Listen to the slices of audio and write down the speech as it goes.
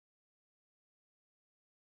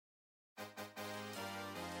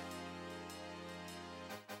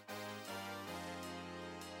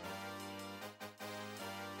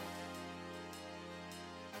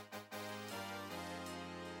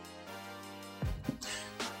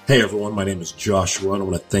Hey everyone, my name is Joshua, and I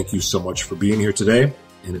want to thank you so much for being here today.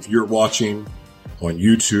 And if you're watching on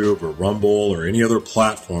YouTube or Rumble or any other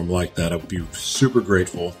platform like that, I would be super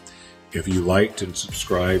grateful if you liked and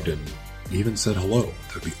subscribed and even said hello.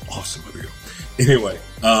 That would be awesome of you. Anyway,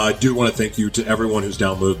 I do want to thank you to everyone who's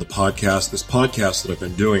downloaded the podcast. This podcast that I've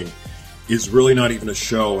been doing is really not even a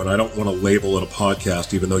show, and I don't want to label it a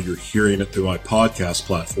podcast, even though you're hearing it through my podcast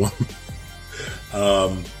platform.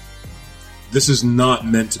 This is not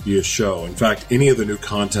meant to be a show. In fact, any of the new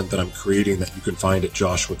content that I'm creating that you can find at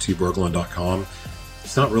joshuatberglund.com,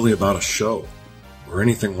 it's not really about a show or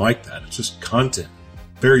anything like that. It's just content.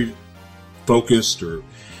 Very focused or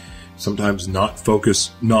sometimes not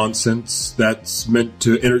focused nonsense that's meant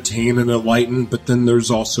to entertain and enlighten, but then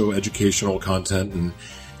there's also educational content and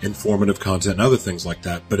informative content and other things like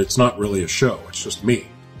that. But it's not really a show. It's just me.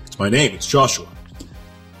 It's my name. It's Joshua.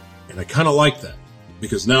 And I kind of like that,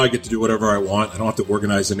 because now I get to do whatever I want. I don't have to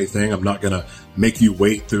organize anything. I'm not going to make you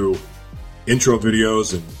wait through intro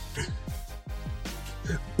videos and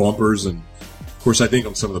bumpers. And of course, I think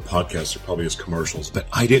on some of the podcasts are probably as commercials, but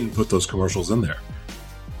I didn't put those commercials in there.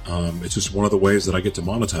 It's just one of the ways that I get to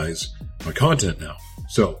monetize my content now.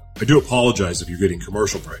 So I do apologize if you're getting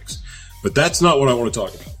commercial breaks, but that's not what I want to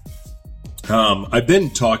talk about. I've been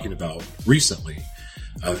talking about recently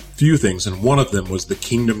a few things, and one of them was the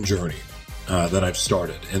kingdom journey that I've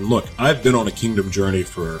started. And look, I've been on a kingdom journey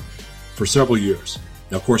for several years.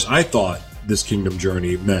 Now, of course, I thought this kingdom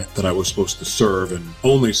journey meant that I was supposed to serve and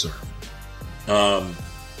only serve,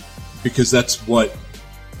 because that's what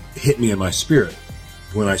hit me in my spirit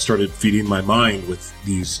when I started feeding my mind with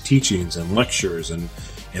these teachings and lectures and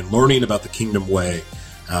learning about the kingdom way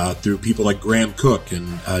through people like Graham Cook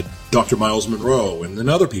and Dr. Miles Monroe and then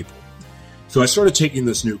other people. So I started taking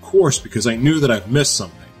this new course because I knew that I've missed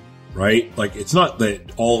something. Right? Like, it's not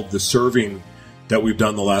that all of the serving that we've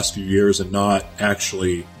done the last few years and not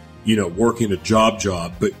actually, working a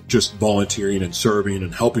job, but just volunteering and serving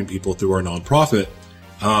and helping people through our nonprofit,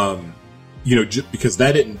 because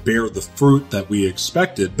that didn't bear the fruit that we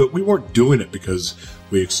expected, but we weren't doing it because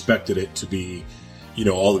we expected it to be,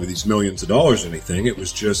 all of these millions of dollars or anything. It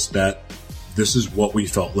was just that this is what we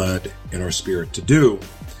felt led in our spirit to do.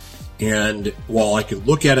 And while I could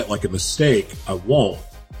look at it like a mistake, I won't.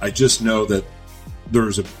 I just know that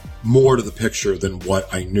there's more to the picture than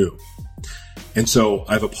what I knew. And so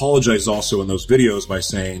I've apologized also in those videos by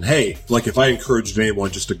saying, hey, like, if I encouraged anyone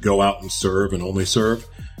just to go out and serve and only serve,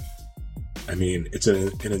 I mean, it's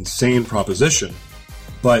an insane proposition.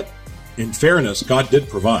 But in fairness, God did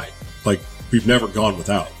provide. Like, we've never gone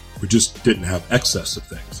without. We just didn't have excess of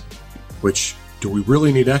things. Which, do we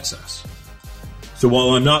really need excess? So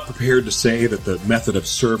while I'm not prepared to say that the method of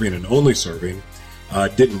serving and only serving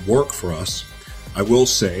didn't work for us, I will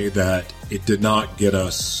say that it did not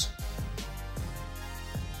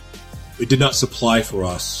supply for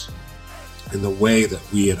us in the way that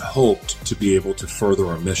we had hoped to be able to further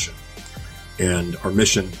our mission. And our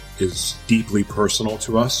mission is deeply personal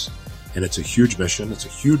to us, and it's a huge mission. It's a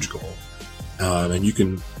huge goal. And you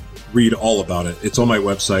can read all about it. It's on my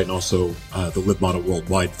website and also the Live Model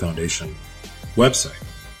Worldwide Foundation website.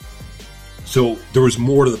 So there was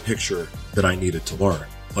more to the picture that I needed to learn.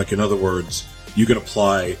 Like, in other words, you can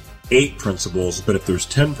apply 8 principles, but if there's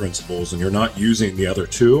 10 principles and you're not using the other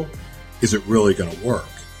 2, is it really going to work?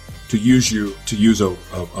 To use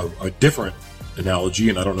a different analogy,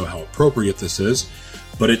 and I don't know how appropriate this is,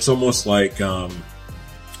 but it's almost like a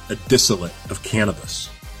distillate of cannabis.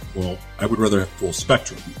 Well, I would rather have full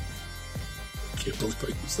spectrum. I can't believe I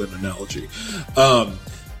used that analogy.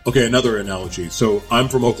 Okay, another analogy. So I'm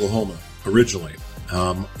from Oklahoma originally.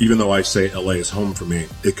 Even though I say LA is home for me,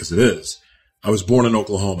 because it is. I was born in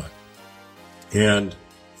Oklahoma, and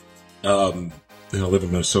I live in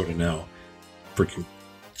Minnesota now. Freaking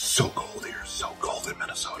so cold here, so cold in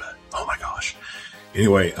Minnesota. Oh my gosh.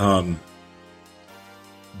 Anyway,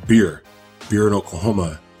 beer in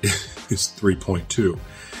Oklahoma is 3.2,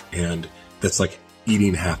 and that's like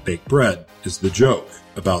eating half-baked bread is the joke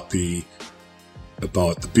about the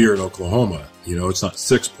beer in Oklahoma. It's not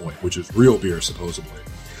 6 point, which is real beer, supposedly.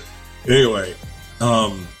 Anyway,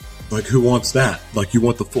 like, who wants that? Like, you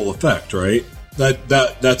want the full effect, right?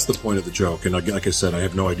 That's the point of the joke. And like I said, I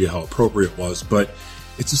have no idea how appropriate it was, but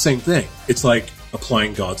it's the same thing. It's like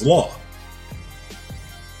applying God's law.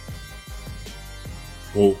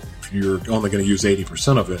 Well, if you're only going to use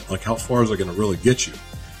 80% of it, like, how far is it going to really get you?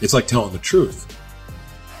 It's like telling the truth.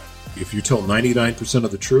 If you tell 99%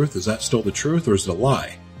 of the truth, is that still the truth, or is it a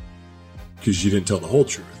lie? Because you didn't tell the whole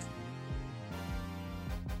truth.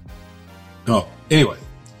 Oh, anyway.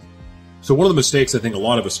 So one of the mistakes I think a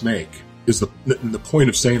lot of us make is the point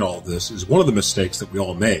of saying all of this is one of the mistakes that we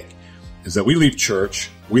all make is that we leave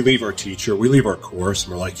church, we leave our teacher, we leave our course,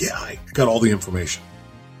 and we're like, yeah, I got all the information.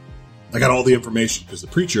 I got all the information because the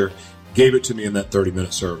preacher gave it to me in that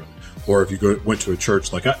 30-minute sermon. Or if you go to a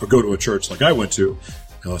church like I went to,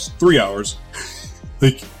 it's 3 hours.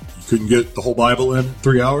 Like, you couldn't get the whole Bible in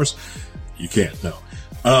 3 hours? You can't, no.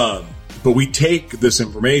 But we take this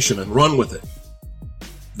information and run with it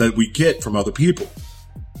that we get from other people.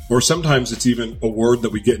 Or sometimes it's even a word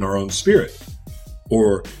that we get in our own spirit.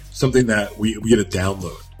 Or something that we get a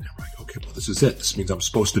download. And we're like, okay, well, this is it. This means I'm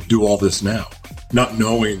supposed to do all this now. Not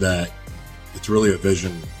knowing that it's really a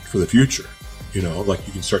vision for the future. You know, like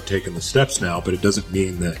you can start taking the steps now, but it doesn't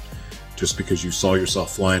mean that just because you saw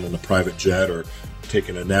yourself flying in a private jet or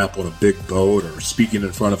taking a nap on a big boat or speaking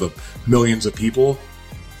in front of millions of people,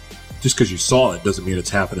 just because you saw it doesn't mean it's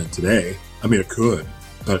happening today. I mean, it could,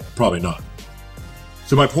 but probably not.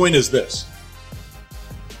 So my point is this,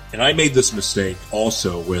 and I made this mistake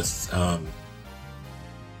also with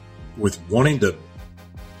wanting to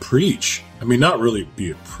preach. I mean, not really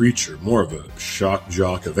be a preacher, more of a shock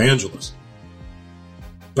jock evangelist.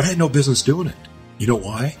 But I had no business doing it. You know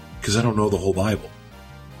why? Because I don't know the whole Bible.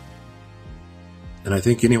 And I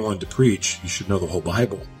think anyone to preach, you should know the whole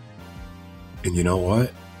Bible. And you know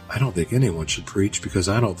what? I don't think anyone should preach because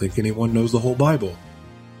I don't think anyone knows the whole Bible.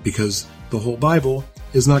 Because the whole Bible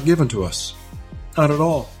is not given to us. Not at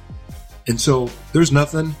all. And so there's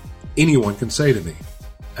nothing anyone can say to me.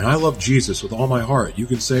 And I love Jesus with all my heart. You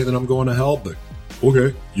can say that I'm going to hell, but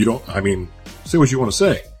okay, say what you want to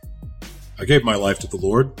say. I gave my life to the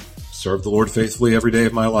Lord, served the Lord faithfully every day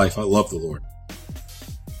of my life. I love the Lord.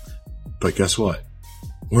 But guess what?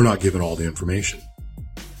 We're not given all the information.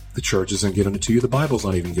 The church isn't giving it to you. The Bible's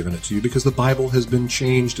not even giving it to you because the Bible has been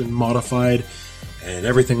changed and modified and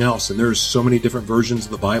everything else. And there's so many different versions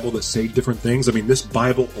of the Bible that say different things. I mean, this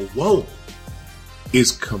Bible alone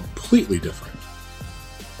is completely different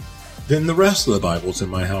than the rest of the Bibles in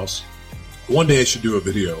my house. One day I should do a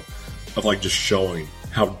video of like just showing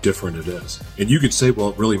how different it is. And you could say, well,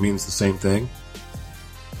 it really means the same thing.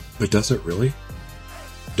 But does it really?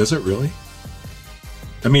 Does it really?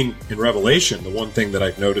 I mean, in Revelation, the one thing that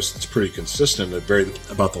I've noticed that's pretty consistent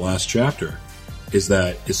about the last chapter is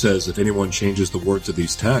that it says if anyone changes the words of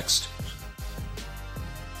these texts,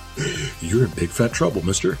 you're in big fat trouble,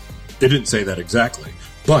 mister. They didn't say that exactly,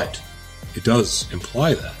 but it does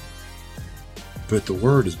imply that. But the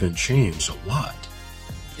word has been changed a lot,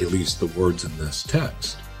 at least the words in this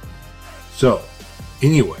text. So,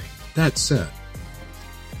 anyway, that said,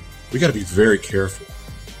 we got to be very careful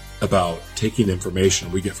about taking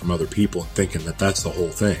information we get from other people and thinking that that's the whole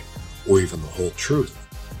thing, or even the whole truth.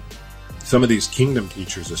 Some of these kingdom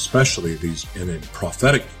teachers, especially these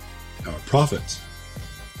prophetic prophets,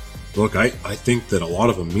 look, I think that a lot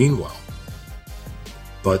of them mean well.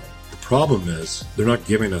 But the problem is they're not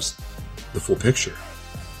giving us the full picture.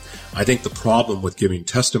 I think the problem with giving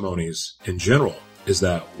testimonies in general is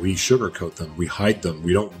that we sugarcoat them, we hide them,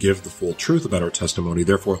 we don't give the full truth about our testimony,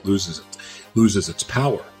 therefore it loses its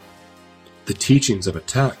power. The teachings of a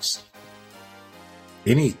text,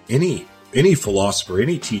 any philosopher,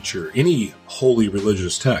 any teacher, any holy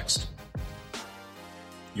religious text,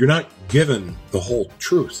 you're not given the whole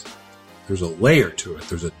truth. There's a layer to it,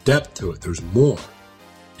 there's a depth to it, there's more.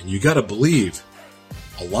 And you got to believe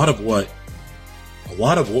a lot of what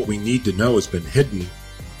we need to know has been hidden,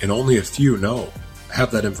 and only a few have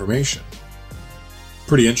that information.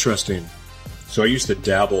 Pretty interesting. So I used to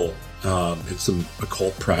dabble in some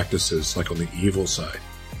occult practices, like on the evil side,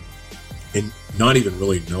 and not even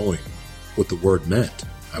really knowing what the word meant.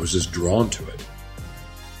 I was just drawn to it,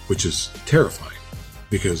 which is terrifying,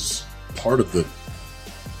 because part of the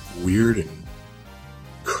weird and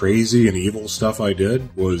crazy and evil stuff I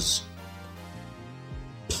did was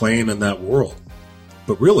playing in that world.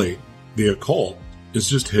 But really, the occult is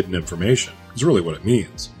just hidden information. It's really what it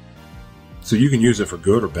means. So you can use it for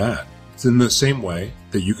good or bad. It's in the same way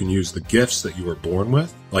that you can use the gifts that you were born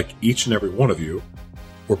with, like each and every one of you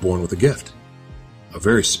were born with a gift, a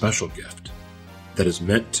very special gift that is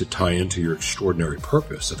meant to tie into your extraordinary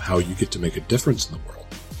purpose of how you get to make a difference in the world.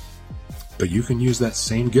 But you can use that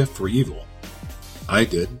same gift for evil. I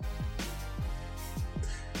did.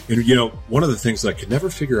 And one of the things that I could never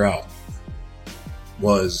figure out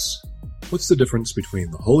was, what's the difference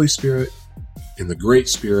between the Holy Spirit and the Great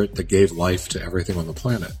Spirit that gave life to everything on the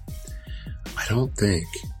planet? I don't think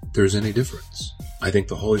there's any difference. I think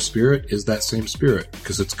the Holy Spirit is that same Spirit,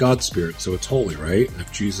 because it's God's Spirit, so it's holy, right? And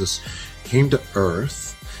if Jesus came to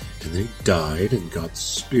earth and then he died and God's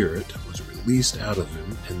Spirit was released out of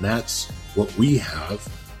him, and that's what we have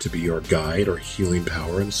to be our guide, our healing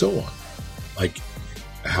power, and so on. Like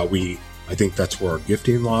I think that's where our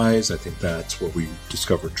gifting lies. I think that's where we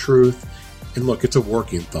discover truth. And look, it's a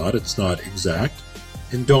working thought. It's not exact.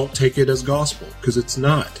 And don't take it as gospel, because it's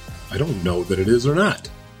not. I don't know that it is or not.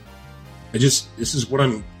 This is what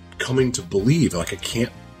I'm coming to believe. Like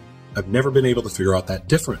I've never been able to figure out that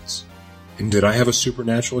difference. And did I have a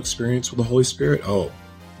supernatural experience with the Holy Spirit? Oh,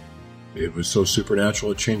 it was so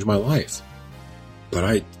supernatural it changed my life.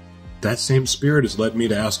 But that same Spirit has led me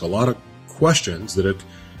to ask a lot of questions that have,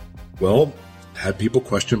 had people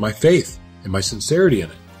question my faith and my sincerity in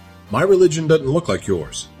it. My religion doesn't look like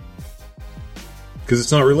yours, because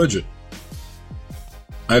it's not religion.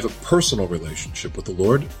 I have a personal relationship with the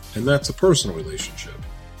Lord, and that's a personal relationship.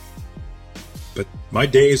 But my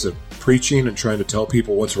days of preaching and trying to tell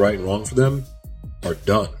people what's right and wrong for them are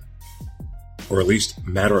done. Or at least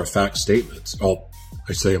matter-of-fact statements.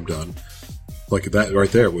 I say I'm done. Like that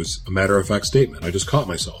right there was a matter-of-fact statement. I just caught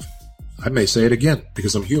myself. I may say it again,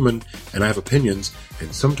 because I'm human and I have opinions,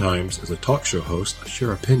 and sometimes as a talk show host, I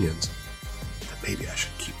share opinions that maybe I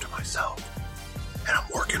should keep to myself. And I'm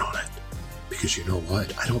working on it. Because you know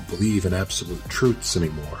what? I don't believe in absolute truths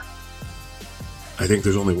anymore. I think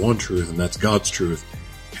there's only one truth, and that's God's truth.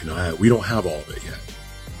 And we don't have all of it yet.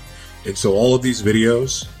 And so all of these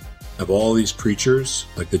videos of all these preachers,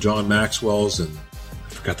 like the John Maxwell's, and I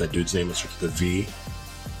forgot that dude's name, it starts with a V.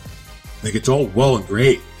 Like, it's all well and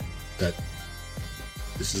great that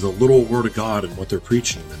this is a little word of God and what they're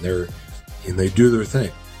preaching, and they do their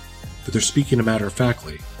thing. But they're speaking a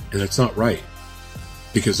matter-of-factly, and it's not right.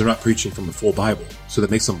 Because they're not preaching from the full Bible. So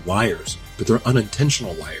that makes them liars. But they're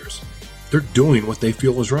unintentional liars. They're doing what they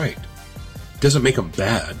feel is right. It doesn't make them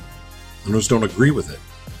bad. I just don't agree with it.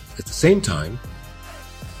 At the same time,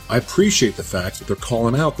 I appreciate the fact that they're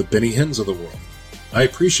calling out the Benny Hinns of the world. I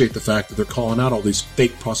appreciate the fact that they're calling out all these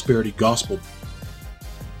fake prosperity gospel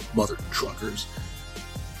mother truckers.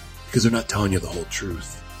 Because they're not telling you the whole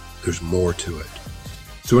truth. There's more to it.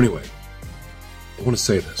 So anyway, I want to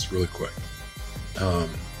say this really quick.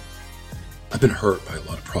 I've been hurt by a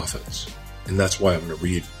lot of prophets, and that's why I'm going to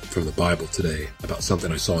read from the Bible today about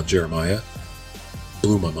something I saw in Jeremiah.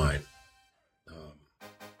 Blew my mind.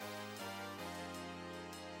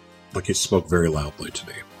 Like it spoke very loudly to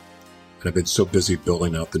me. And I've been so busy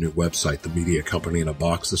building out the new website, The Media Company in a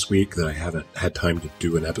Box, this week that I haven't had time to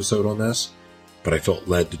do an episode on this, but I felt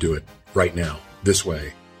led to do it right now, this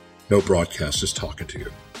way. No broadcast, just talking to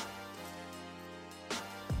you.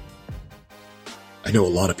 I know a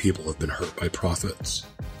lot of people have been hurt by prophets,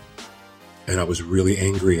 and I was really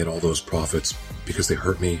angry at all those prophets because they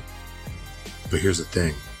hurt me. But here's the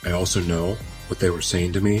thing. I also know what they were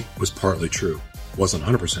saying to me was partly true. It wasn't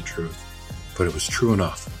 100% truth, but it was true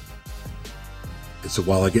enough. And so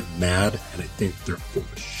while I get mad and I think they're full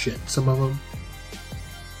of shit, some of them,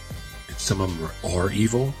 and some of them are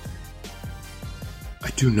evil,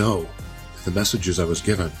 I do know that the messages I was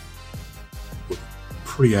given were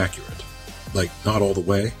pretty accurate. Like, not all the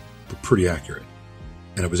way, but pretty accurate.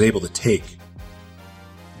 And I was able to take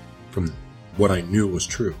from what I knew was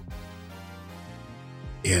true.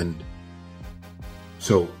 And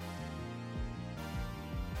so,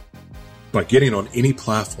 by getting on any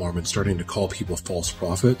platform and starting to call people false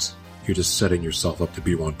prophets, you're just setting yourself up to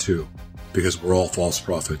be one too. Because we're all false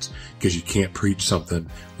prophets. Because you can't preach something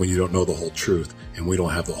when you don't know the whole truth. And we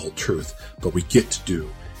don't have the whole truth. But we get to do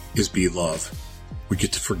is be love. We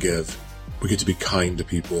get to forgive. We get to be kind to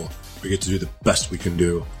people. We get to do the best we can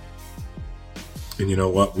do. And you know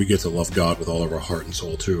what? We get to love God with all of our heart and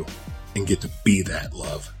soul too. And get to be that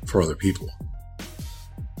love for other people.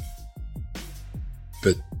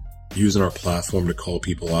 But using our platform to call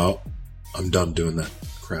people out, I'm done doing that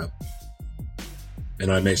crap.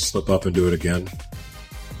 And I may slip up and do it again.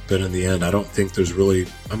 But in the end, I don't think there's really...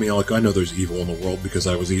 I know there's evil in the world because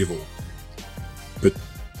I was evil. But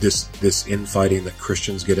this infighting that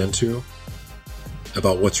Christians get into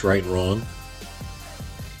about what's right and wrong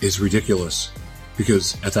is ridiculous,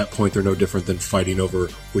 because at that point they're no different than fighting over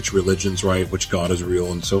which religion's right, which God is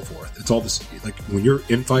real, and so forth. It's all this, like, when you're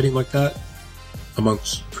infighting like that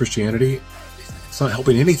amongst Christianity, it's not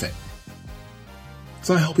helping anything. It's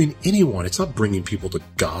not helping anyone. It's not bringing people to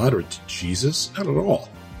God or to Jesus. Not at all.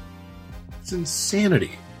 It's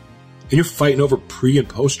insanity. And you're fighting over pre and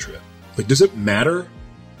post trib. Like, does it matter?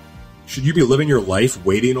 Should you be living your life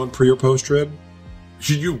waiting on pre or post trib?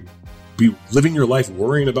 Should you be living your life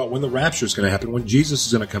worrying about when the rapture is going to happen, when Jesus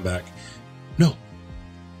is going to come back? No.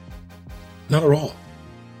 Not at all.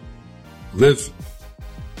 We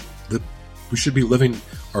should be living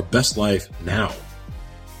our best life now.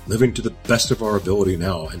 Living to the best of our ability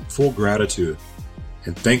now, in full gratitude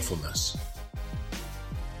and thankfulness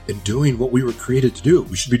and doing what we were created to do.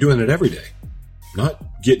 We should be doing it every day. Not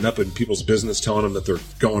getting up in people's business telling them that they're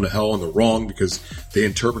going to hell and they're wrong because they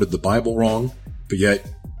interpreted the Bible wrong, but yet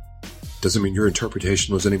doesn't mean your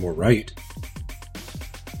interpretation was any more right.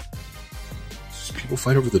 Just people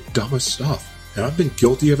fight over the dumbest stuff. And I've been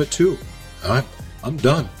guilty of it too. I'm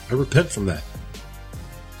done. I repent from that.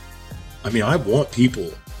 I mean, I want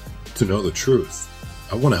people to know the truth.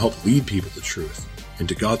 I want to help lead people to truth and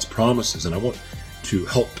to God's promises, and I want to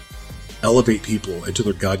help elevate people into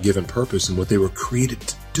their God-given purpose and what they were created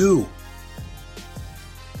to do.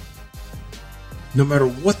 No matter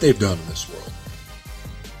what they've done in this world.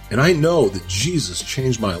 And I know that Jesus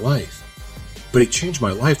changed my life, but he changed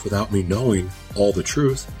my life without me knowing all the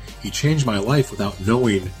truth. He changed my life without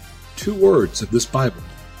knowing 2 words of this Bible.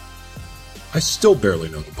 I still barely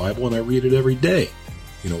know the Bible, and I read it every day.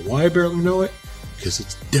 You know why I barely know it? Because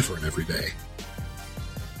it's different every day.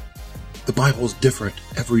 The Bible is different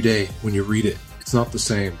every day when you read it. It's not the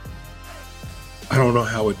same. I don't know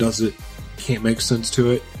how it does it. Can't make sense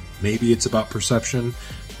to it. Maybe it's about perception.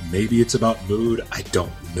 Maybe it's about mood. I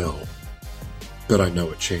don't know. But I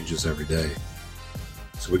know it changes every day.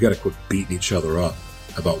 So we got to quit beating each other up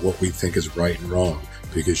about what we think is right and wrong.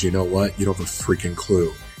 Because you know what? You don't have a freaking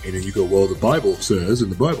clue. And then you go, well, the Bible says in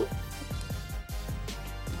the Bible.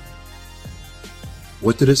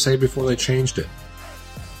 What did it say before they changed it?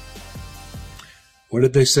 What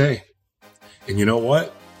did they say? And you know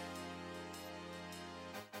what?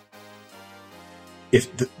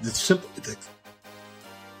 If the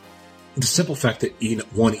simple fact that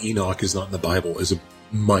one Enoch is not in the Bible is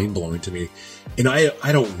mind-blowing to me. And I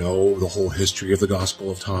don't know the whole history of the Gospel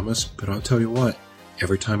of Thomas, but I'll tell you what,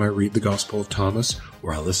 every time I read the Gospel of Thomas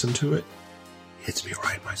or I listen to it, it hits me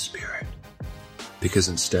right in my spirit. Because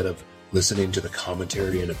instead of listening to the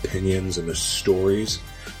commentary and opinions and the stories,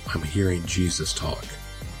 I'm hearing Jesus talk.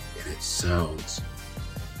 And it sounds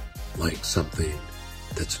like something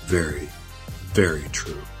that's very, very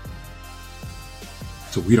true.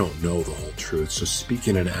 So we don't know the whole truth. So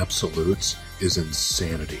speaking in absolutes is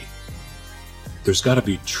insanity. There's got to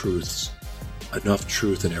be truths, enough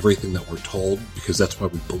truth in everything that we're told, because that's why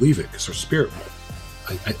we believe it, because our spirit will.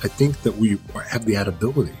 I think that we have that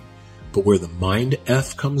ability. But where the mind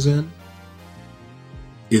F comes in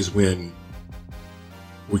is when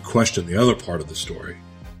we question the other part of the story.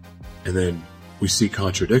 And then we see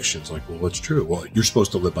contradictions like, well, what's true? Well, you're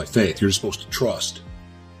supposed to live by faith. You're supposed to trust.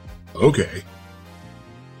 Okay.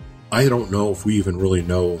 I don't know if we even really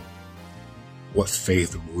know what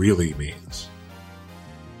faith really means.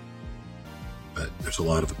 But there's a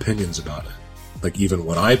lot of opinions about it. Like even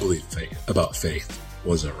what I believe about faith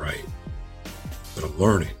wasn't right. But I'm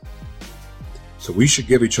learning. So we should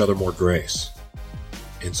give each other more grace.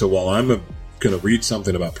 And so while I'm going to read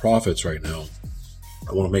something about prophets right now,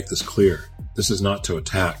 I want to make this clear. This is not to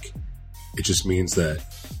attack. It just means that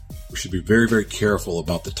we should be very, very careful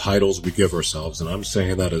about the titles we give ourselves. And I'm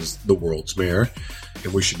saying that as the world's mayor.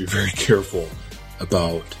 And we should be very careful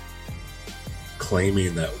about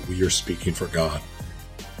claiming that we are speaking for God.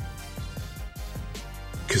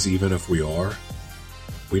 Because even if we are,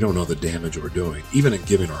 we don't know the damage we're doing. Even in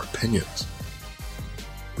giving our opinions,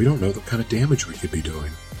 we don't know the kind of damage we could be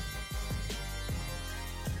doing.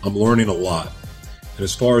 I'm learning a lot. And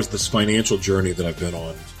as far as this financial journey that I've been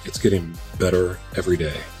on, it's getting better every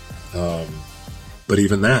day. But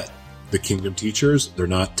even that, the kingdom teachers, they're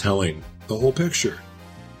not telling the whole picture.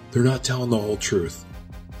 They're not telling the whole truth.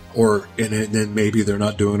 And then maybe they're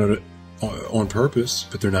not doing it on purpose,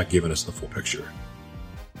 but they're not giving us the full picture.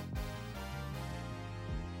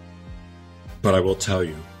 But I will tell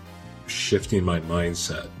you, shifting my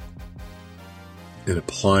mindset and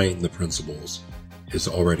applying the principles is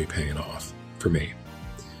already paying off for me.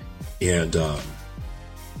 And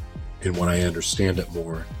when I understand it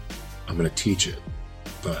more, I'm going to teach it.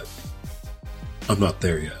 But I'm not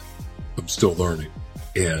there yet. I'm still learning.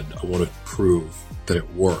 And I want to prove that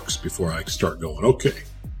it works before I start going, okay,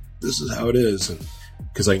 this is how it is. And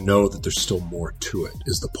because I know that there's still more to it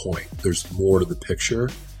is the point. There's more to the picture.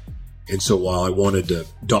 And so while I wanted to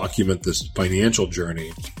document this financial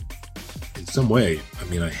journey in some way, I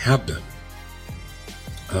mean, I have been.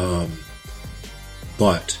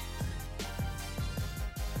 But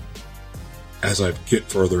as I get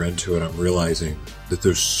further into it, I'm realizing that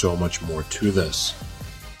there's so much more to this.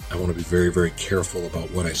 I want to be very, very careful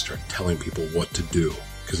about what I start telling people what to do,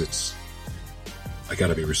 because I got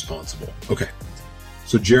to be responsible. Okay.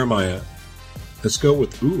 So Jeremiah, let's go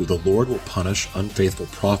with, the Lord will punish unfaithful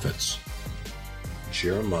prophets.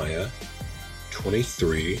 Jeremiah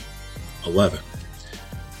 23:11.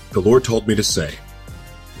 The Lord told me to say,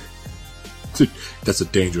 That's a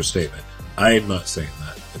dangerous statement. I am not saying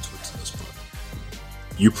that. That's what's in this book.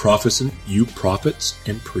 You prophets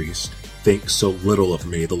and priests think so little of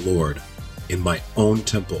me, the Lord, in my own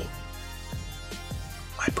temple.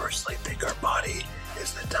 I personally think our body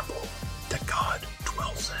is the temple that God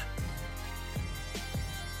dwells in.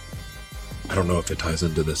 I don't know if it ties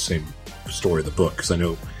into the same story of the book, because I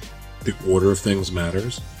know the order of things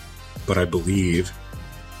matters, but I believe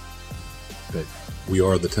that we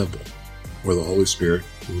are the temple where the Holy Spirit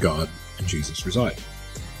and God and Jesus reside.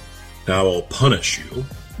 Now I will punish you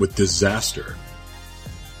with disaster,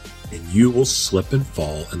 and you will slip and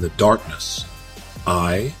fall in the darkness.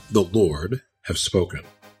 I, the Lord, have spoken.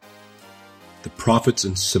 The prophets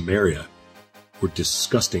in Samaria were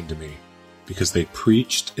disgusting to me, because they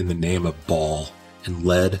preached in the name of Baal and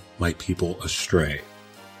led my people astray.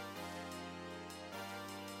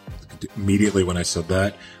 Immediately when I said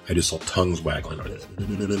that, I just saw tongues waggling.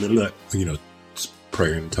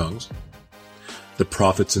 Prayer in tongues. The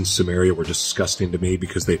prophets in Samaria were disgusting to me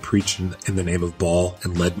because they preached in the name of Baal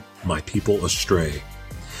and led my people astray.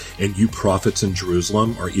 And you prophets in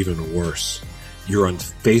Jerusalem are even worse. You're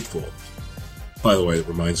unfaithful. By the way, it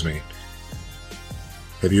reminds me,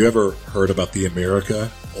 have you ever heard about the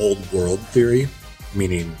America Old World theory?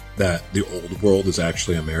 Meaning that the old world is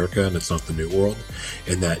actually America and it's not the new world.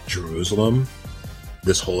 And that Jerusalem,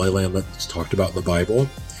 this Holy Land that's talked about in the Bible,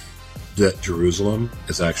 that Jerusalem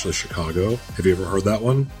is actually Chicago. Have you ever heard that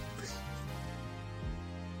one?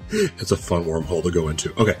 It's a fun wormhole to go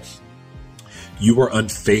into. Okay. You are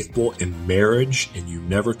unfaithful in marriage and you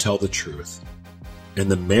never tell the truth. And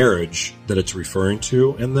the marriage that it's referring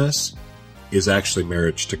to in this is actually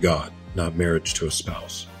marriage to God, not marriage to a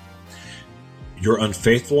spouse. You're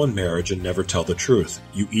unfaithful in marriage and never tell the truth.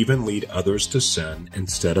 You even lead others to sin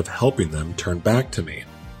instead of helping them turn back to me.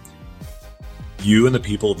 You and the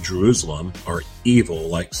people of Jerusalem are evil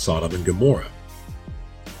like Sodom and Gomorrah.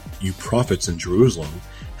 You prophets in Jerusalem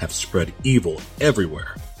have spread evil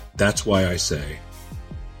everywhere. That's why I,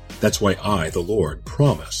 the Lord,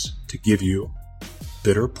 promise to give you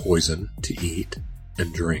bitter poison to eat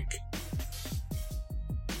and drink.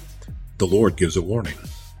 The Lord gives a warning.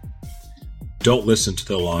 Don't listen to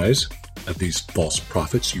the lies of these false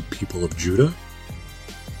prophets, you people of Judah.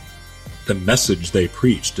 The message they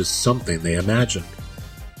preached is something they imagined.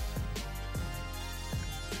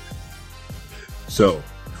 So,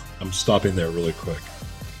 I'm stopping there really quick.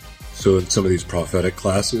 So in some of these prophetic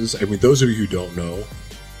classes, I mean, those of you who don't know,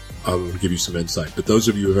 I'm going to give you some insight, but those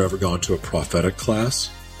of you who have ever gone to a prophetic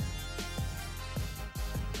class,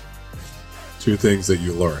 two things that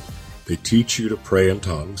you learn. They teach you to pray in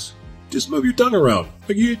tongues. Just move your tongue around.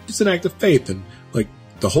 It's an act of faith. And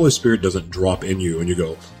the Holy Spirit doesn't drop in you and you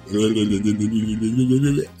go,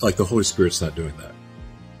 like the Holy Spirit's not doing that.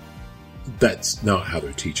 That's not how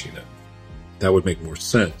they're teaching it. That would make more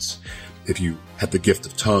sense if you had the gift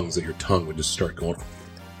of tongues, that your tongue would just start going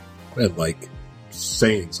and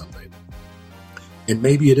saying something. And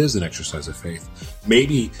maybe it is an exercise of faith.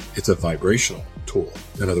 Maybe it's a vibrational tool.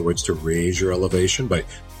 In other words, to raise your elevation by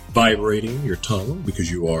vibrating your tongue,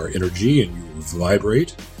 because you are energy and you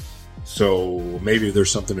vibrate. So maybe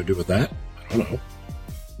there's something to do with that. I don't know.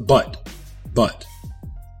 But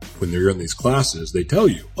when you're in these classes, they tell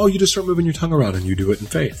you, you just start moving your tongue around and you do it in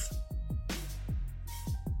faith.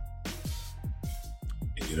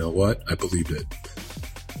 And you know what? I believed it.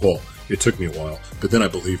 Well, it took me a while, but then I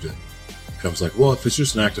believed it. And I was like, well, if it's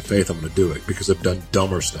just an act of faith, I'm going to do it, because I've done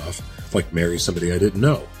dumber stuff, like marry somebody I didn't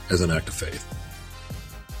know, as an act of faith.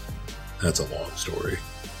 That's a long story.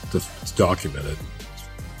 It's documented. It's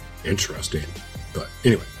interesting. But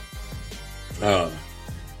anyway.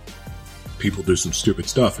 People do some stupid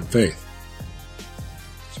stuff in faith.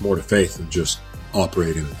 It's more to faith than just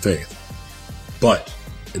operating in faith.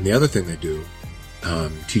 And the other thing they do,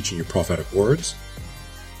 teaching you prophetic words,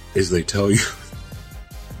 is they tell you...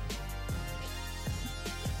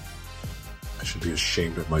 I should be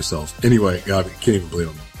ashamed of myself. Anyway, God, I can't even believe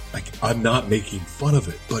them. I'm not making fun of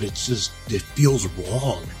it, but it feels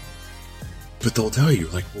wrong. But they'll tell you,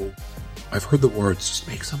 I've heard the words, just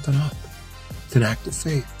make something up. It's an act of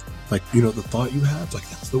faith. The thought you have,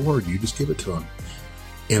 that's the word. You just give it to them.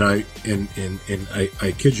 And I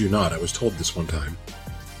kid you not, I was told this one time.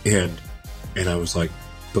 And I was like,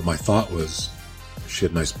 but my thought was, she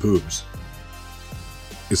had nice boobs.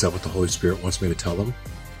 Is that what the Holy Spirit wants me to tell them?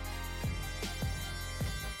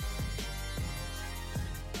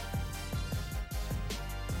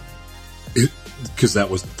 Because that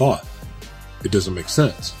was the thought. It doesn't make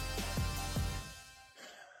sense.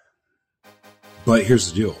 But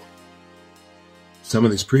here's the deal. Some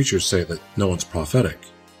of these preachers say that no one's prophetic.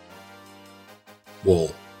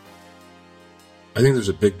 Well, I think there's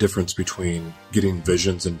a big difference between getting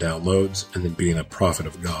visions and downloads and then being a prophet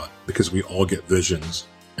of God, because we all get visions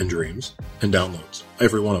and dreams and downloads.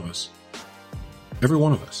 Every one of us. Every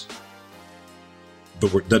one of us.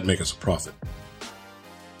 But it doesn't make us a prophet.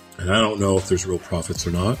 And I don't know if there's real prophets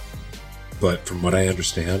or not, but from what I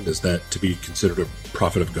understand is that to be considered a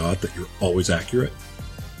prophet of God, that you're always accurate.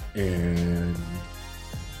 And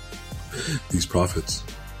these prophets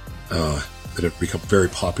that have become very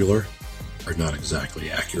popular are not exactly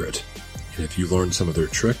accurate. And if you learned some of their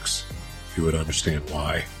tricks, you would understand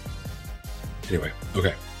why. Anyway,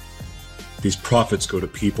 okay. These prophets go to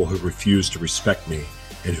people who refuse to respect me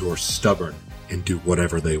and who are stubborn and do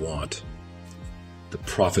whatever they want. The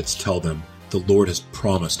prophets tell them the Lord has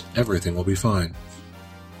promised everything will be fine.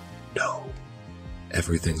 No,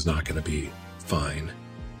 everything's not going to be fine.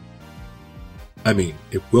 I mean,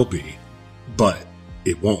 it will be, but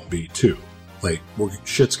it won't be too. Like,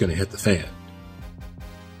 shit's going to hit the fan.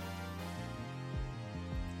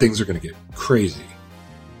 Things are going to get crazy.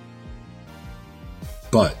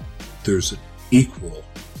 But there's an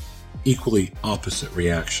equally opposite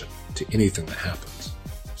reaction to anything that happens.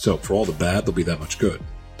 So for all the bad, there'll be that much good.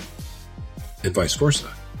 And vice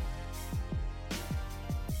versa.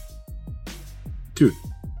 Dude,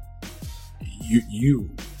 you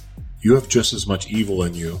have just as much evil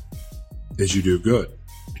in you as you do good.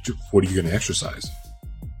 What are you going to exercise?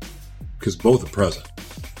 Because both are present.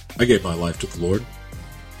 I gave my life to the Lord,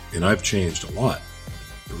 and I've changed a lot.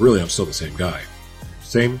 But really, I'm still the same guy.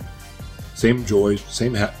 Same joys,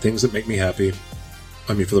 same things that make me happy.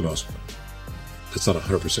 I mean, for the most part. That's not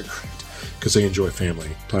 100% correct. Because I enjoy family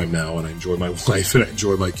time now, and I enjoy my wife, and I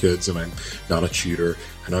enjoy my kids, and I'm not a cheater,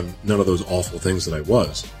 and I'm none of those awful things that I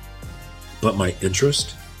was. But my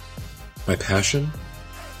interest, my passion,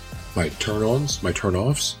 my turn-ons, my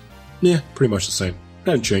turn-offs, pretty much the same.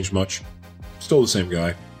 Hasn't changed much. Still the same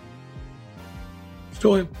guy.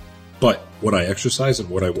 Still am. But what I exercise and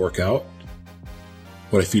what I work out,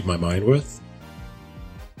 what I feed my mind with,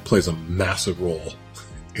 plays a massive role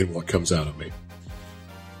in what comes out of me.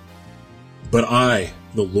 But I,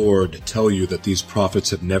 the Lord, tell you that these prophets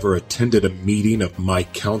have never attended a meeting of my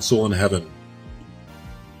council in heaven.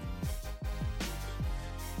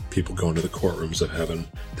 People going to the courtrooms of heaven.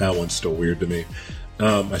 That one's still weird to me.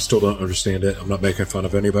 I still don't understand it. I'm not making fun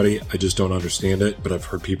of anybody. I just don't understand it. But I've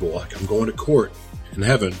heard people like, I'm going to court in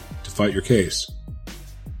heaven to fight your case.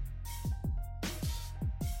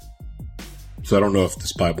 So I don't know if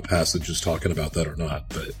this Bible passage is talking about that or not,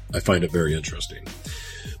 but I find it very interesting.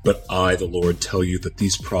 But I, the Lord, tell you that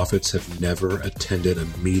these prophets have never attended a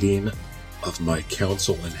meeting of my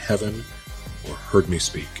council in heaven or heard me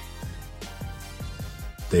speak.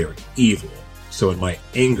 They are evil. So in my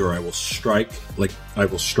anger, I will strike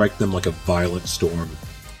them like a violent storm.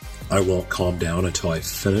 I won't calm down until I've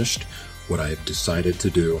finished what I have decided to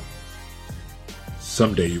do.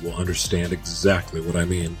 Someday you will understand exactly what I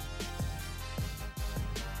mean.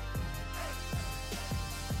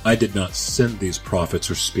 I did not send these prophets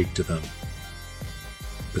or speak to them,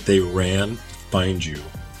 but they ran to find you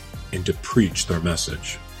and to preach their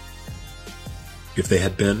message. If they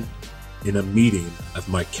had been in a meeting of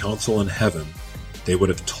my council in heaven, they would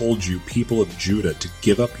have told you, people of Judah, to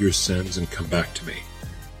give up your sins and come back to me.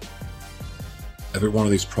 Every one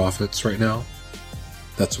of these prophets right now,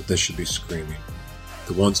 that's what they should be screaming.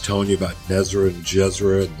 The ones telling you about Nezra and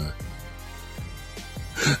Jezreel and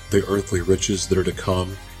the earthly riches that are to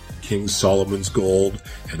come, King Solomon's gold,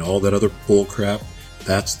 and all that other bullcrap,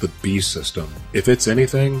 that's the beast system. If it's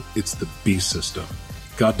anything, it's the beast system.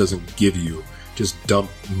 God doesn't give you just dump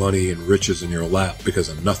money and riches in your lap because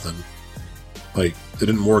of nothing. Like, it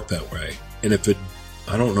didn't work that way. And if it,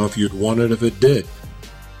 I don't know if you'd want it if it did.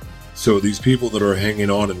 So these people that are hanging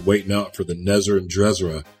on and waiting out for the Nezra and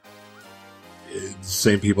Jezreel,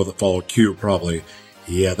 same people that follow Q probably,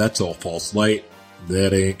 yeah, that's all false light.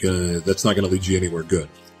 That's not gonna lead you anywhere good.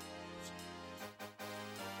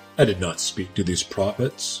 I did not speak to these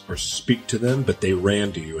prophets or speak to them, but they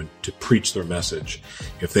ran to you and to preach their message.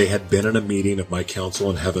 If they had been in a meeting of my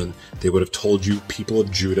council in heaven, they would have told you, people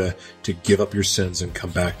of Judah, to give up your sins and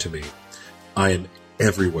come back to me. I am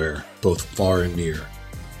everywhere, both far and near.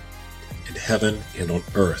 In heaven and on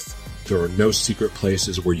earth, there are no secret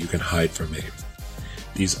places where you can hide from me.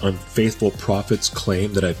 These unfaithful prophets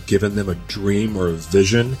claim that I've given them a dream or a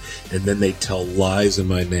vision, and then they tell lies in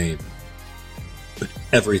my name. But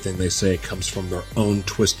everything they say comes from their own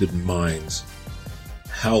twisted minds.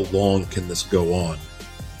 How long can this go on?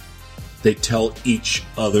 They tell each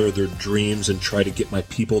other their dreams and try to get my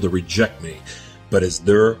people to reject me, but as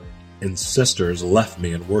their and sisters left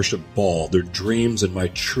me and worship Baal. Their dreams and my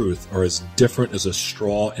truth are as different as a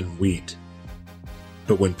straw and wheat.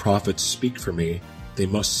 But when prophets speak for me, they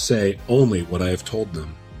must say only what I have told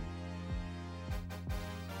them.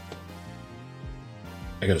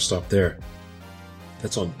 I gotta stop there.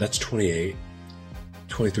 That's 28.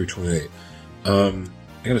 23, 28. I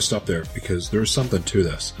gotta stop there because there's something to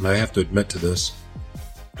this, and I have to admit to this.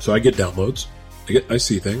 So I get downloads. I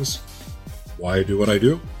see things. Why I do what I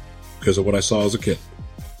do? Because of what I saw as a kid.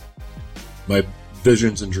 My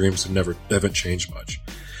visions and dreams haven't changed much.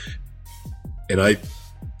 And I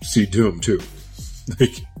see doom too.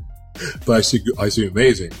 But I see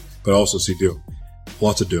amazing, but I also see doom.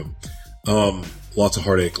 Lots of doom. Lots of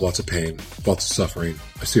heartache, lots of pain, lots of suffering.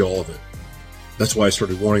 I see all of it. That's why I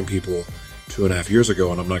started warning people 2.5 years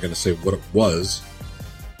ago, and I'm not going to say what it was.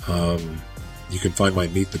 You can find my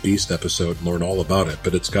Meet the Beast episode and learn all about it,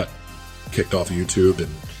 but it's got kicked off of YouTube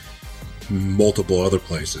and multiple other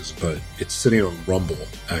places, but it's sitting on Rumble,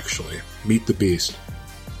 actually. Meet the Beast.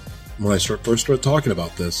 When I first started talking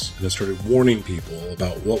about this, and I started warning people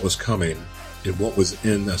about what was coming and what was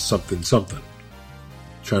in a something.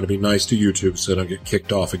 Trying to be nice to YouTube so I don't get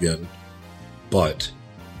kicked off again. But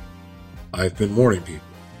I've been warning people.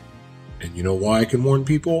 And you know why I can warn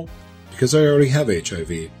people? Because I already have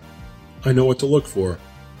HIV. I know what to look for.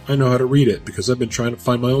 I know how to read it because I've been trying to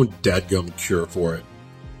find my own dadgum cure for it.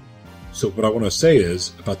 So what I want to say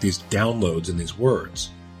is about these downloads and these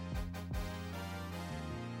words.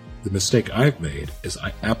 The mistake I've made is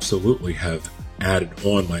I absolutely have added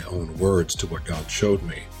on my own words to what God showed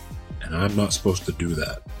me. And I'm not supposed to do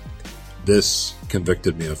that. This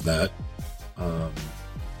convicted me of that.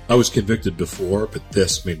 I was convicted before, but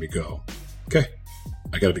this made me go, okay,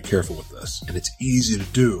 I got to be careful with this. And it's easy to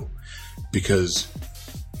do because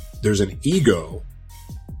there's an ego.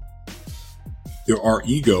 Our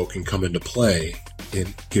ego can come into play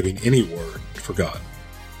in giving any word for God.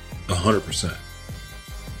 100%.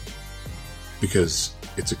 Because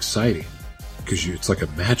it's exciting. Because it's like a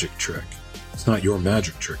magic trick. It's not your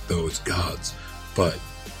magic trick, though. It's God's. But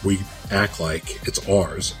we act like it's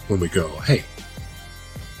ours when we go, hey,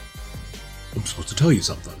 I'm supposed to tell you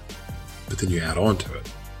something. But then you add on to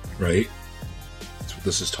it, right? That's what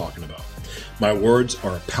this is talking about. My words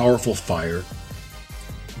are a powerful fire.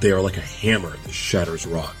 They are like a hammer that shatters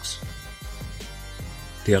rocks.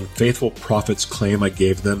 The unfaithful prophets claim I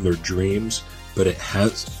gave them their dreams, but it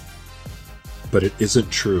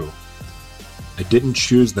isn't true. I didn't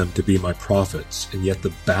choose them to be my prophets, and yet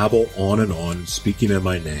they babble on and on, speaking in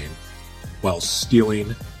my name, while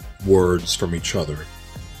stealing words from each other.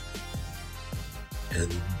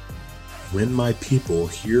 And when my people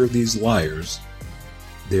hear these liars,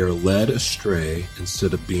 they are led astray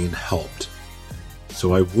instead of being helped.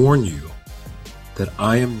 So I warn you that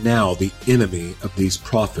I am now the enemy of these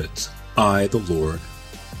prophets. I, the Lord,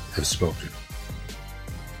 have spoken.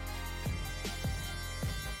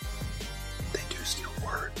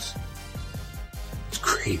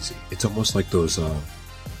 Crazy. It's almost like those,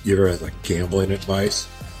 you ever had like gambling advice?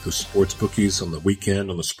 Those sports bookies on the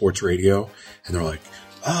weekend on the sports radio, and they're like,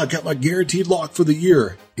 I got my guaranteed lock for the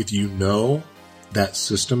year. If you know that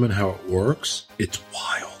system and how it works, it's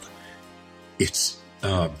wild. It's,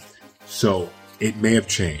 so it may have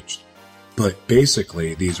changed, but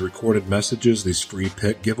basically these recorded messages, these free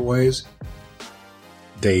pick giveaways,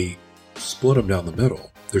 they split them down the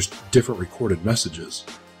middle. There's different recorded messages,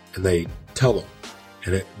 and they tell them.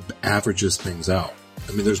 And it averages things out.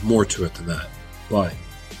 I mean, there's more to it than that. But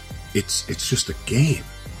it's just a game.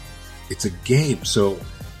 It's a game. So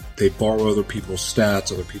they borrow other people's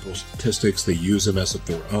stats, other people's statistics. They use them as of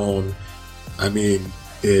their own. I mean,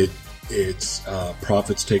 it's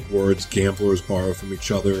prophets take words. Gamblers borrow from each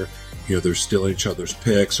other. You know, they're stealing each other's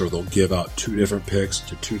picks, or they'll give out 2 different picks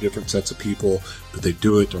to 2 different sets of people. But they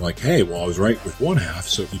do it. They're like, hey, well, I was right with one half.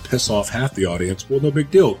 So if you piss off half the audience, well, no big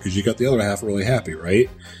deal because you got the other half really happy, right?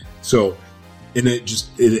 So, and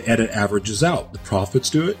it averages out. The prophets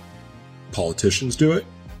do it. Politicians do it.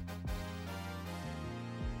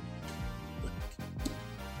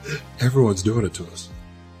 Everyone's doing it to us.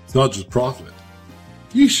 It's not just prophet.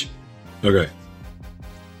 Yeesh. Okay.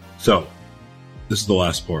 So, this is the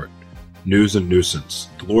last part. News and nuisance.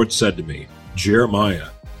 The Lord said to me, Jeremiah,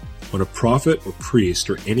 when a prophet or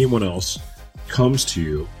priest or anyone else comes to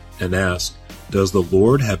you and asks, does the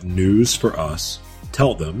Lord have news for us?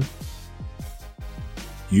 Tell them,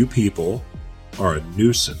 you people are a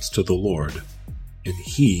nuisance to the Lord, and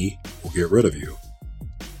He will get rid of you.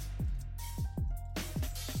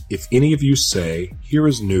 If any of you say, here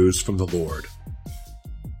is news from the Lord.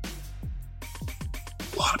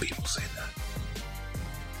 A lot of people say that.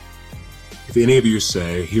 If any of you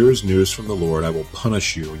say, 'Here is news from the Lord,' I will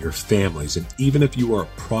punish you and your families, and even if you are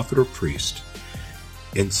a prophet or priest.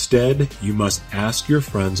 Instead, you must ask your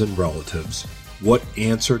friends and relatives, 'What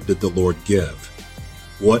answer did the Lord give?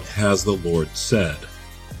 What has the Lord said?'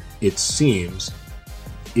 It seems,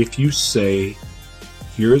 if you say,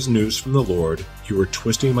 'Here is news from the Lord,' you are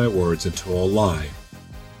twisting my words into a lie.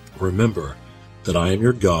 Remember that I am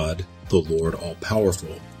your God, the Lord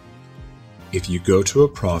all-powerful. If you go to a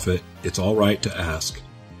prophet, it's all right to ask,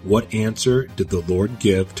 'What answer did the Lord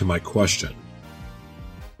give to my question?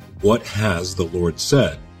 What has the Lord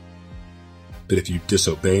said?' But if you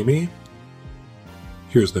disobey me,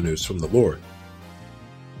 here's the news from the Lord.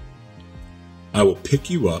 I will pick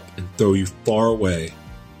you up and throw you far away,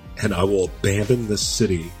 and I will abandon this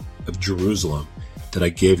city of Jerusalem that I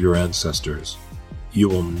gave your ancestors. You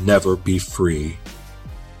will never be free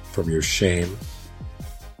from your shame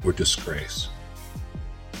or disgrace."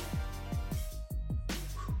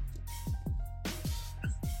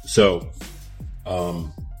 So,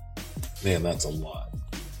 man, that's a lot.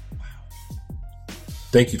 Wow.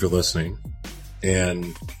 Thank you for listening.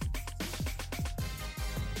 And,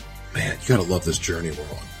 man, you gotta love this journey we're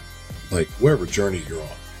on. Like, wherever journey you're on.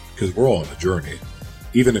 Because we're all on a journey.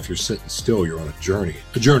 Even if you're sitting still, you're on a journey.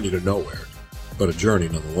 A journey to nowhere. But a journey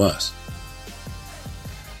nonetheless.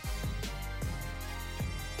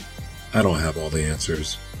 I don't have all the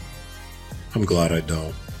answers. I'm glad I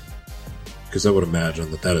don't. Because I would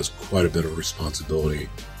imagine that is quite a bit of responsibility.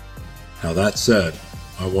 Now that said,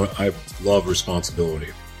 I love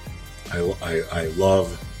responsibility. I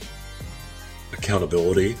love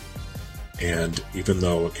accountability. And even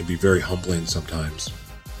though it can be very humbling sometimes,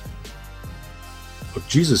 look,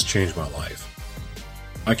 Jesus changed my life.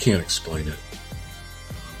 I can't explain it.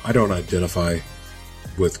 I don't identify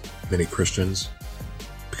with many Christians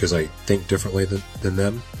because I think differently than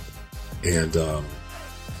them. And,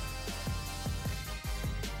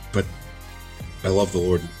 but I love the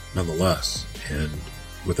Lord nonetheless. And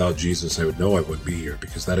without Jesus, I would know I wouldn't be here,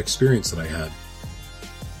 because that experience that I had,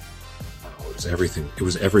 it was everything. It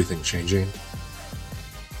was everything changing.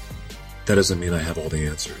 That doesn't mean I have all the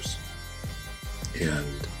answers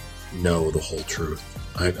and know the whole truth.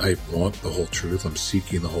 I want the whole truth. I'm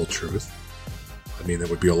seeking the whole truth. I mean, there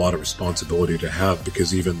would be a lot of responsibility to have,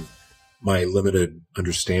 because even my limited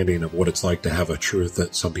understanding of what it's like to have a truth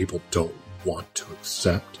that some people don't want to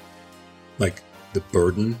accept, like the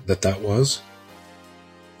burden that was,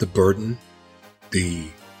 the burden,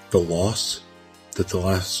 the loss that the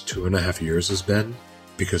last 2.5 years has been,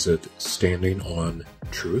 because of standing on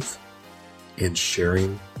truth and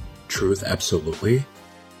sharing truth absolutely.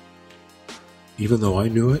 Even though I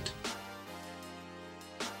knew it,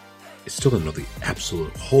 I still didn't know the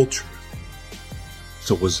absolute whole truth.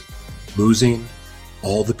 So was losing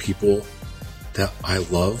all the people that I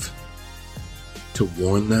love to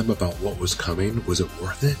warn them about what was coming, was it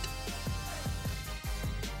worth it?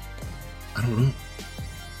 I don't know.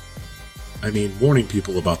 I mean, warning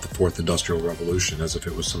people about the Fourth Industrial Revolution as if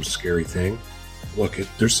it was some scary thing. Look,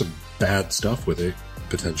 there's some bad stuff with it,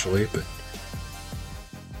 potentially, but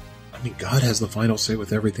I mean, God has the final say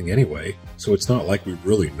with everything anyway, so it's not like we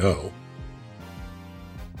really know.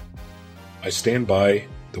 I stand by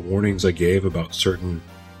the warnings I gave about certain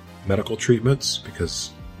medical treatments because,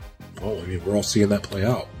 well, I mean, we're all seeing that play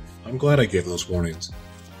out. I'm glad I gave those warnings.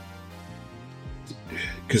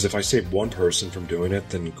 Because if I saved one person from doing it,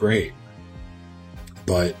 then great.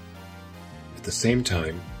 But at the same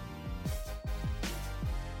time,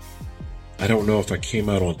 I don't know if I came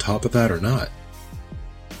out on top of that or not.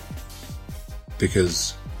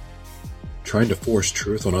 Because trying to force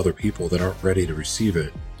truth on other people that aren't ready to receive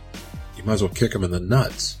it, you might as well kick them in the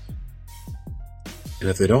nuts. And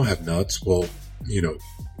if they don't have nuts, well, you know,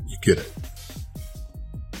 you get it.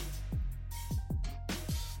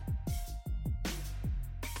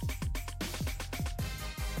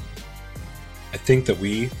 I think that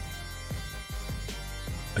we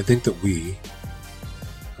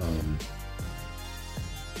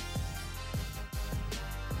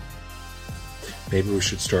maybe we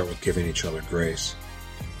should start with giving each other grace.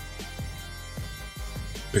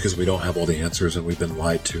 Because we don't have all the answers, and we've been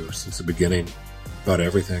lied to since the beginning about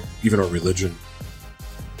everything, even our religion.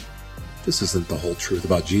 This isn't the whole truth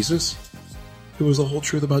about Jesus. If it was the whole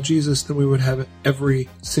truth about Jesus, then we would have every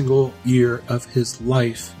single year of his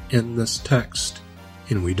life in this text,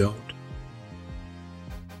 and we don't.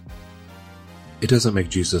 It doesn't make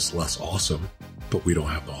Jesus less awesome, but we don't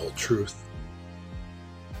have the whole truth.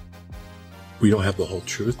 We don't have the whole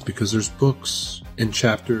truth because there's books and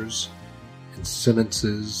chapters and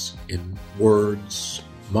sentences and words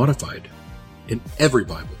modified in every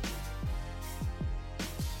Bible.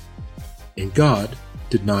 And God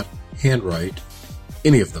did not handwrite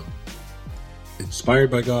any of them. Inspired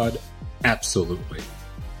by God? Absolutely.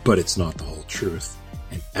 But it's not the whole truth.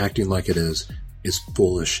 And acting like it is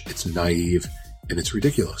foolish, it's naive, and it's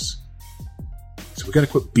ridiculous. So we got to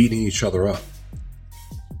quit beating each other up.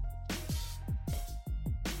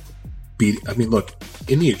 Look,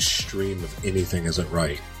 any extreme of anything isn't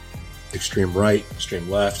right. Extreme right, extreme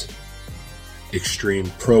left, extreme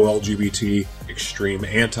pro-LGBT, extreme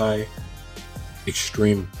anti,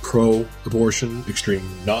 extreme pro-abortion, extreme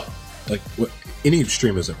not. Any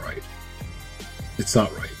extreme isn't right. It's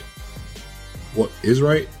not right. What is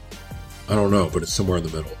right? I don't know, but it's somewhere in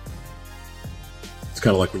the middle. It's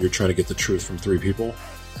kind of like when you're trying to get the truth from three people,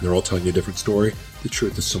 and they're all telling you a different story. The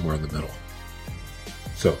truth is somewhere in the middle.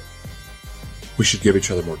 So, we should give each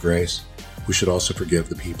other more grace. We should also forgive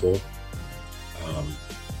the people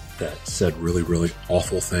that said really, really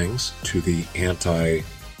awful things to the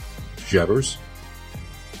anti-jabbers.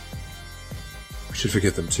 We should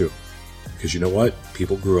forgive them too. Because you know what?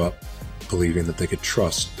 People grew up believing that they could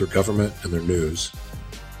trust their government and their news.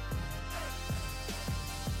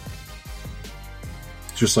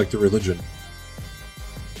 Just like the religion.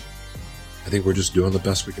 I think we're just doing the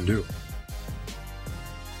best we can do.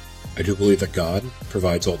 I do believe that God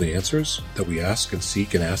provides all the answers that we ask and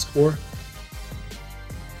seek and ask for.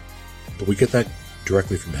 But we get that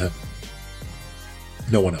directly from Him.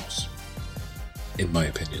 No one else. In my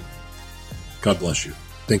opinion. God bless you.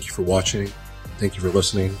 Thank you for watching. Thank you for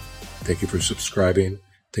listening. Thank you for subscribing.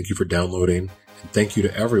 Thank you for downloading. And thank you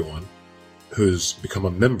to everyone who's become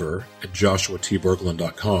a member at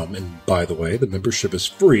joshuatberglund.com. And by the way, the membership is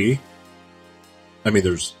free.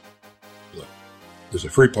 There's a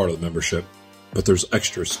free part of the membership, but there's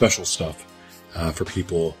extra special stuff for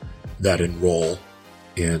people that enroll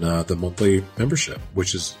in the monthly membership,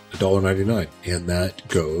 which is $1.99. And that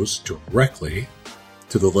goes directly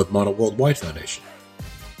to the Live Model Worldwide Foundation.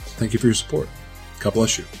 Thank you for your support. God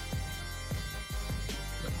bless you.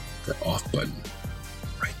 That off button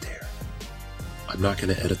right there. I'm not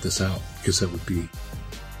going to edit this out because that would be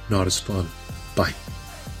not as fun. Bye.